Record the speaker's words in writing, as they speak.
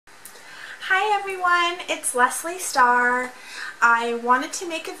Hi everyone, it's Leslie Starr. I wanted to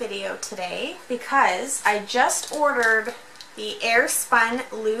make a video today because I just ordered the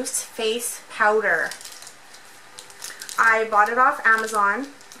Airspun Loose Face Powder. I bought it off Amazon.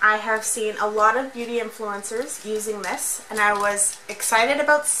 I have seen a lot of beauty influencers using this and I was excited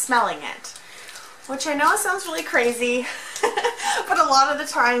about smelling it. Which I know sounds really crazy, but a lot of the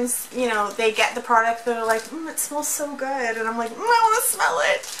times, you know, they get the product, they're like, it smells so good, and I'm like, I want to smell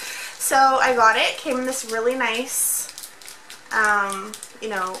it. So I got it. Came in this really nice, you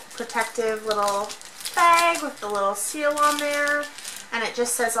know, protective little bag with the little seal on there, and it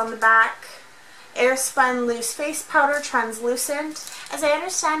just says on the back, Airspun Loose Face Powder Translucent. As I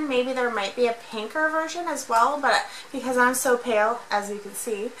understand, maybe there might be a pinker version as well, but because I'm so pale, as you can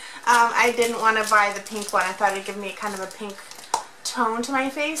see, I didn't want to buy the pink one. I thought it'd give me kind of a pink tone to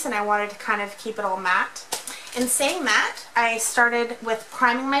my face, and I wanted to kind of keep it all matte. In saying that, I started with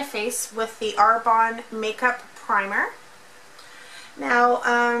priming my face with the Arbonne Makeup Primer. Now,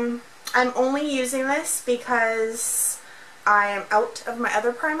 I'm only using this because I am out of my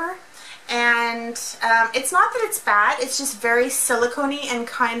other primer. And it's not that it's bad, it's just very silicone-y and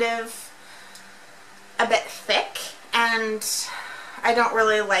kind of a bit thick, and I don't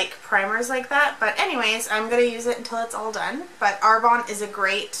really like primers like that, but anyways, I'm going to use it until it's all done. But Arbonne is a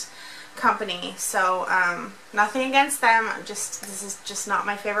great company, so nothing against them, this is just not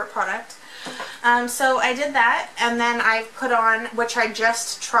my favorite product. So I did that, and then I've put on, which I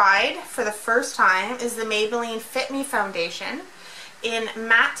just tried for the first time, is the Maybelline Fit Me Foundation in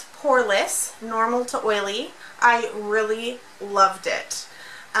Matte Poreless, Normal to Oily. I really loved it.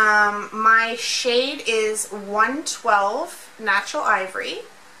 My shade is 112 Natural Ivory,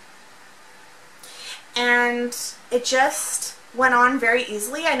 and it just went on very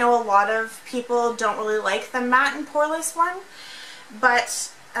easily. I know a lot of people don't really like the matte and poreless one,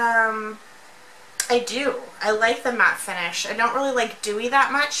 but I do. I like the matte finish. I don't really like dewy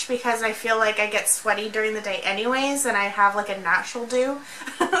that much because I feel like I get sweaty during the day anyways, and I have like a natural dew.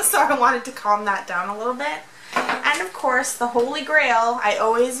 So I wanted to calm that down a little bit. And of course, the holy grail, I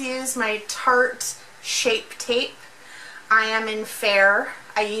always use my Tarte Shape Tape. I am in Fair.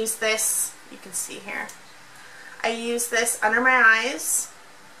 I use this, you can see here. I use this under my eyes.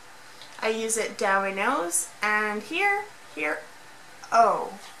 I use it down my nose and here.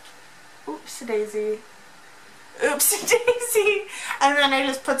 Oh. Oopsie daisy. Oopsie daisy. And then I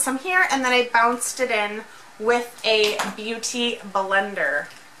just put some here, and then I bounced it in with a beauty blender.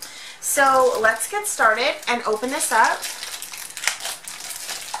 So let's get started and open this up.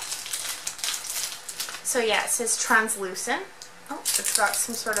 So yeah, it says translucent. Oh, it's got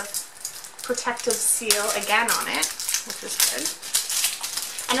some sort of protective seal again on it, which is good.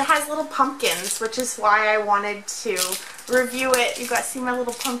 And it has little pumpkins, which is why I wanted to review it. You guys see my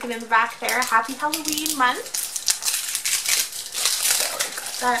little pumpkin in the back there. Happy Halloween month. So we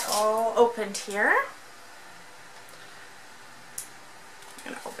got that all opened here. I'm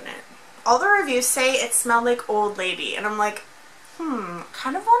gonna open it. All the reviews say it smelled like old lady, and I'm like,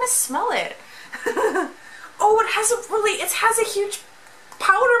 kind of want to smell it. Oh, it has a huge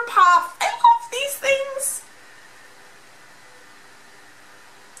powder puff. I love these things.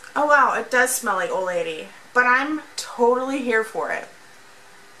 Oh wow, it does smell like old lady, but I'm totally here for it.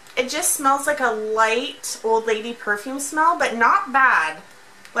 It just smells like a light old lady perfume smell, but not bad.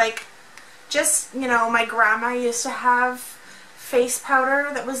 Like, just, you know, my grandma used to have face powder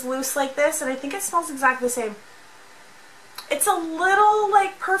that was loose like this, and I think it smells exactly the same. It's a little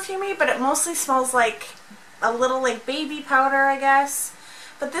like perfumey, but it mostly smells like a little like baby powder, I guess.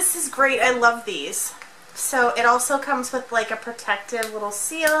 But this is great. I love these. So it also comes with like a protective little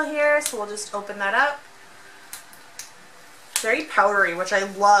seal here, so we'll just open that up. Very powdery, which I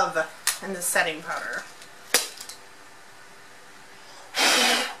love in the setting powder.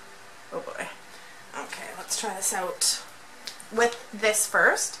 Oh boy. Okay, let's try this out with this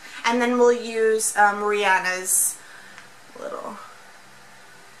first, and then we'll use Rihanna's little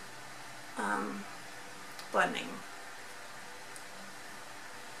blending.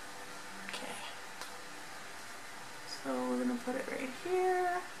 So we're going to put it right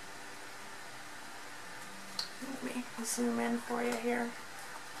here. Let me zoom in for you here.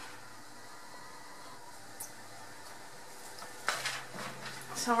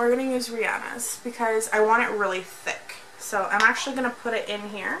 So we're going to use Rihanna's because I want it really thick. So I'm actually going to put it in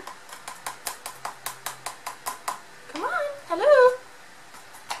here. Come on. Hello.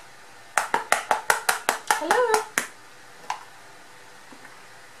 Hello.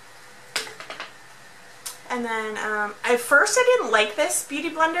 And then, at first I didn't like this beauty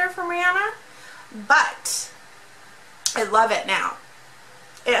blender from Rihanna, but I love it now.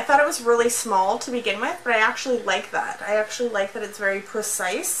 I thought it was really small to begin with, but I actually like that. I actually like that it's very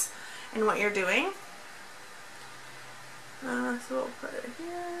precise in what you're doing. So we'll put it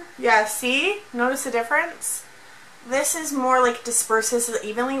here. Yeah, see? Notice the difference? This is more like disperses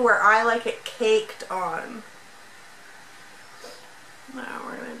evenly, where I like it caked on. Now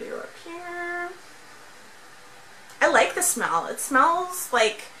we're going to do up here. I like the smell. It smells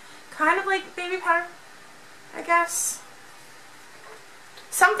like, kind of like baby powder, I guess.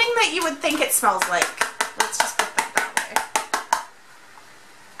 Something that you would think it smells like. Let's just put that way.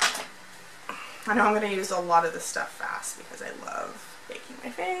 I know I'm going to use a lot of this stuff fast because I love baking my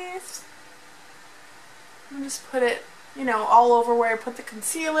face. And just put it, you know, all over where I put the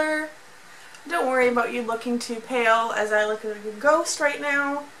concealer. Don't worry about you looking too pale as I look like a ghost right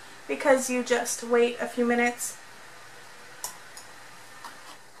now, because you just wait a few minutes.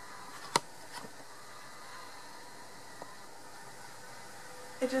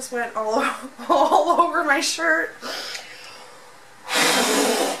 It just went all over my shirt.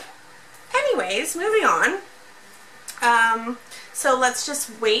 Anyways, moving on. So let's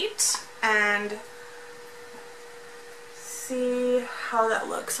just wait and see how that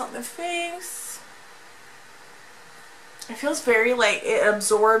looks on the face. It feels very like it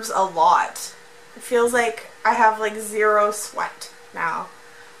absorbs a lot. It feels like I have like zero sweat now,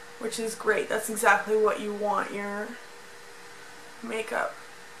 which is great. That's exactly what you want your makeup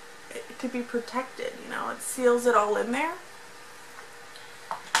to be protected, you know. It seals it all in there.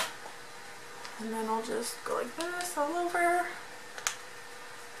 And then I'll just go like this all over.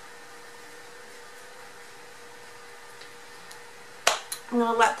 I'm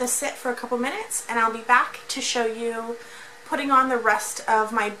going to let this sit for a couple minutes, and I'll be back to show you putting on the rest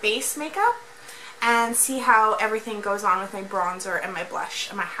of my base makeup and see how everything goes on with my bronzer and my blush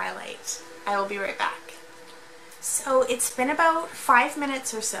and my highlight. I will be right back. So it's been about 5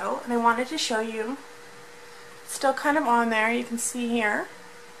 minutes or so, and I wanted to show you. It's still kind of on there, you can see here.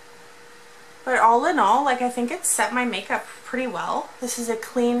 But all in all, like, I think it's set my makeup pretty well. This is a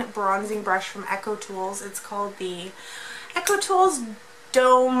clean bronzing brush from EcoTools. It's called the EcoTools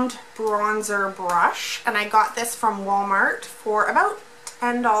Domed Bronzer Brush, and I got this from Walmart for about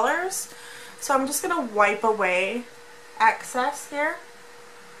 $10. So I'm just going to wipe away excess here.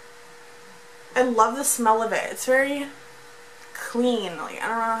 I love the smell of it. It's very clean. Like, I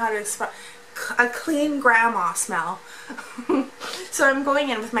don't know how to explain. A clean grandma smell. So I'm going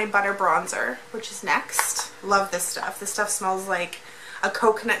in with my butter bronzer, which is next. Love this stuff. This stuff smells like a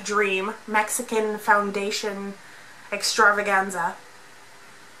coconut dream. Mexican foundation extravaganza.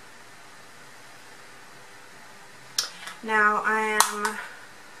 Now I am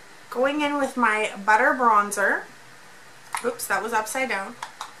going in with my butter bronzer. Oops, that was upside down.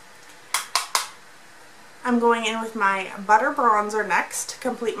 I'm going in with my butter bronzer next to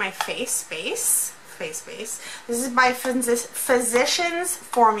complete my face base. This is by Physicians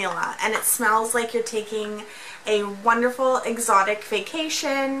Formula, and it smells like you're taking a wonderful exotic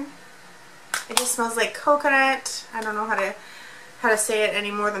vacation. It just smells like coconut. I don't know how to say it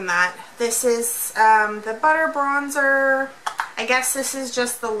any more than that. This is the butter bronzer. I guess this is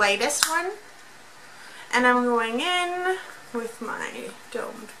just the lightest one. And I'm going in with my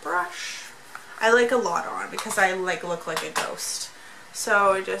domed brush. I like a lot on because I like look like a ghost.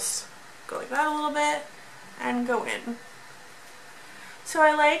 So I just go like that a little bit and go in. So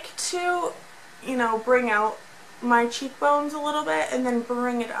I like to, you know, bring out my cheekbones a little bit and then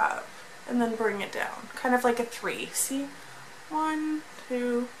bring it up and then bring it down. Kind of like a 3. See? 1,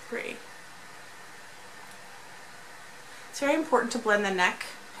 2, 3. It's very important to blend the neck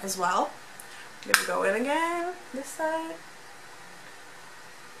as well. I'm going to go in again, this side.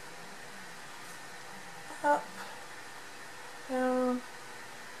 Up, down,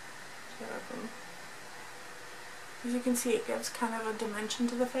 as you can see, it gives kind of a dimension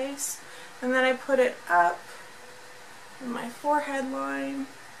to the face. And then I put it up in my forehead line,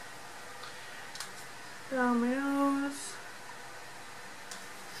 down my nose,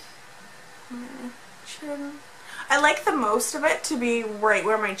 my chin. I like the most of it to be right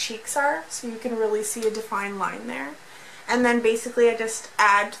where my cheeks are, so you can really see a defined line there. And then basically I just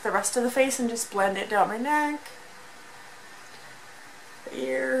add the rest of the face and just blend it down my neck, the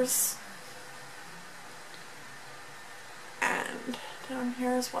ears, and down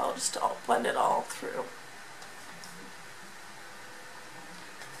here as well, just to blend it all through.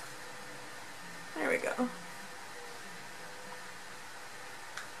 There we go.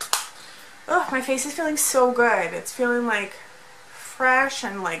 Oh, my face is feeling so good. It's feeling like fresh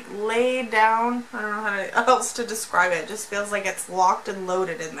and like laid down. I don't know how else to describe it. It just feels like it's locked and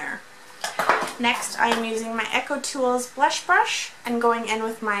loaded in there. Next, I'm using my Echo Tools blush brush and going in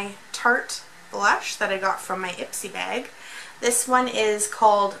with my Tarte blush that I got from my Ipsy bag. This one is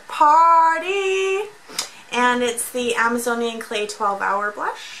called Party, and it's the Amazonian Clay 12-Hour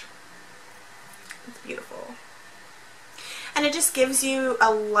blush. It's beautiful. And it just gives you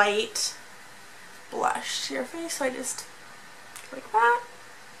a light blush to your face, so I just like that.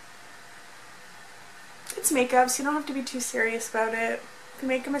 It's makeup, so you don't have to be too serious about it. If you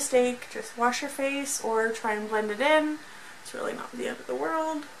make a mistake, just wash your face or try and blend it in. It's really not the end of the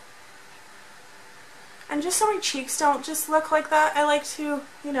world. And just so my cheeks don't just look like that, I like to,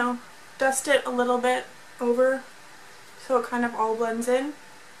 you know, dust it a little bit over so it kind of all blends in.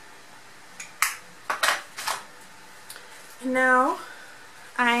 And now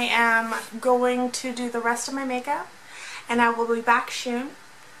I am going to do the rest of my makeup, and I will be back soon.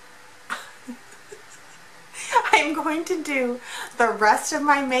 I'm going to do the rest of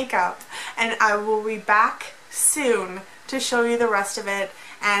my makeup, and I will be back soon to show you the rest of it,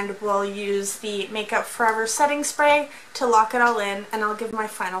 and we'll use the Makeup Forever setting spray to lock it all in, and I'll give my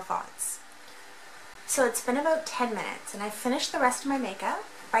final thoughts. So it's been about 10 minutes, and I finished the rest of my makeup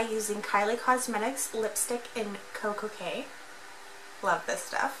by using Kylie Cosmetics lipstick in Coco K. Love this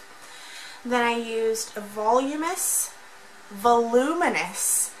stuff. Then I used a voluminous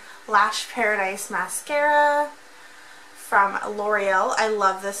Lash Paradise mascara from L'Oreal. I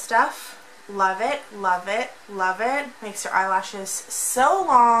love this stuff. Love it, love it, love it. Makes your eyelashes so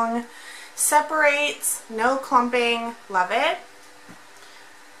long. Separates, no clumping. Love it.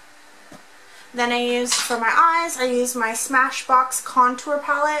 Then I used, for my eyes, I used my Smashbox contour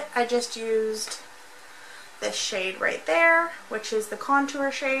palette. I just used this shade right there, which is the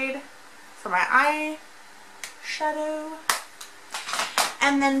contour shade for my eye shadow.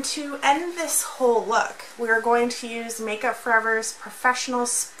 And then to end this whole look, we're going to use Makeup Forever's Professional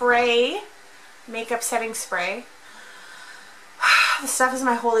Spray Makeup Setting Spray. This stuff is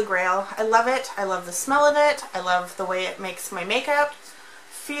my holy grail. I love it. I love the smell of it. I love the way it makes my makeup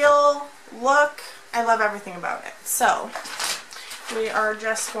feel, look. I love everything about it. So we are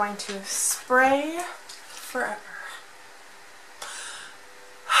just going to spray forever.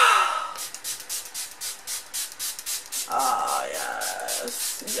 Oh,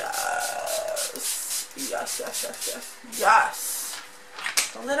 yes, yes, yes, yes, yes, yes, yes.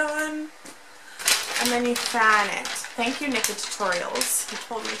 The lid on, and then you fan it. Thank you, Nikki Tutorials. He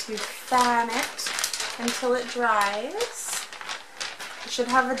told me to fan it until it dries. I should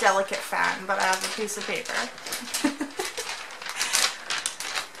have a delicate fan, but I have a piece of paper.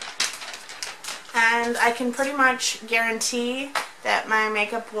 And I can pretty much guarantee that my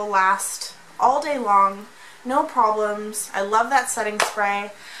makeup will last all day long. No problems. I love that setting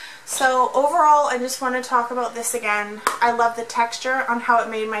spray. So overall, I just want to talk about this again. I love the texture on how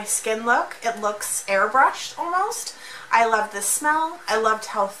it made my skin look. It looks airbrushed almost. I love the smell. I loved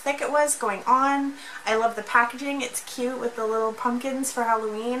how thick it was going on. I love the packaging. It's cute with the little pumpkins for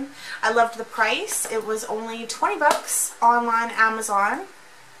Halloween. I loved the price. It was only 20 bucks online, Amazon,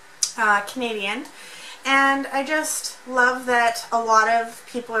 Canadian. And I just love that a lot of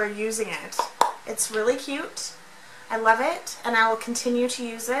people are using it. It's really cute. I love it, and I will continue to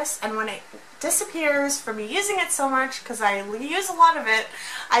use this, and when it disappears from me using it so much, because I use a lot of it,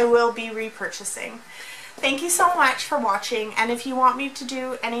 I will be repurchasing. Thank you so much for watching, and if you want me to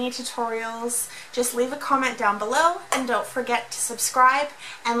do any tutorials, just leave a comment down below, and don't forget to subscribe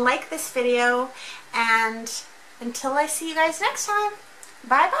and like this video, and until I see you guys next time,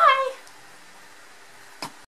 bye bye!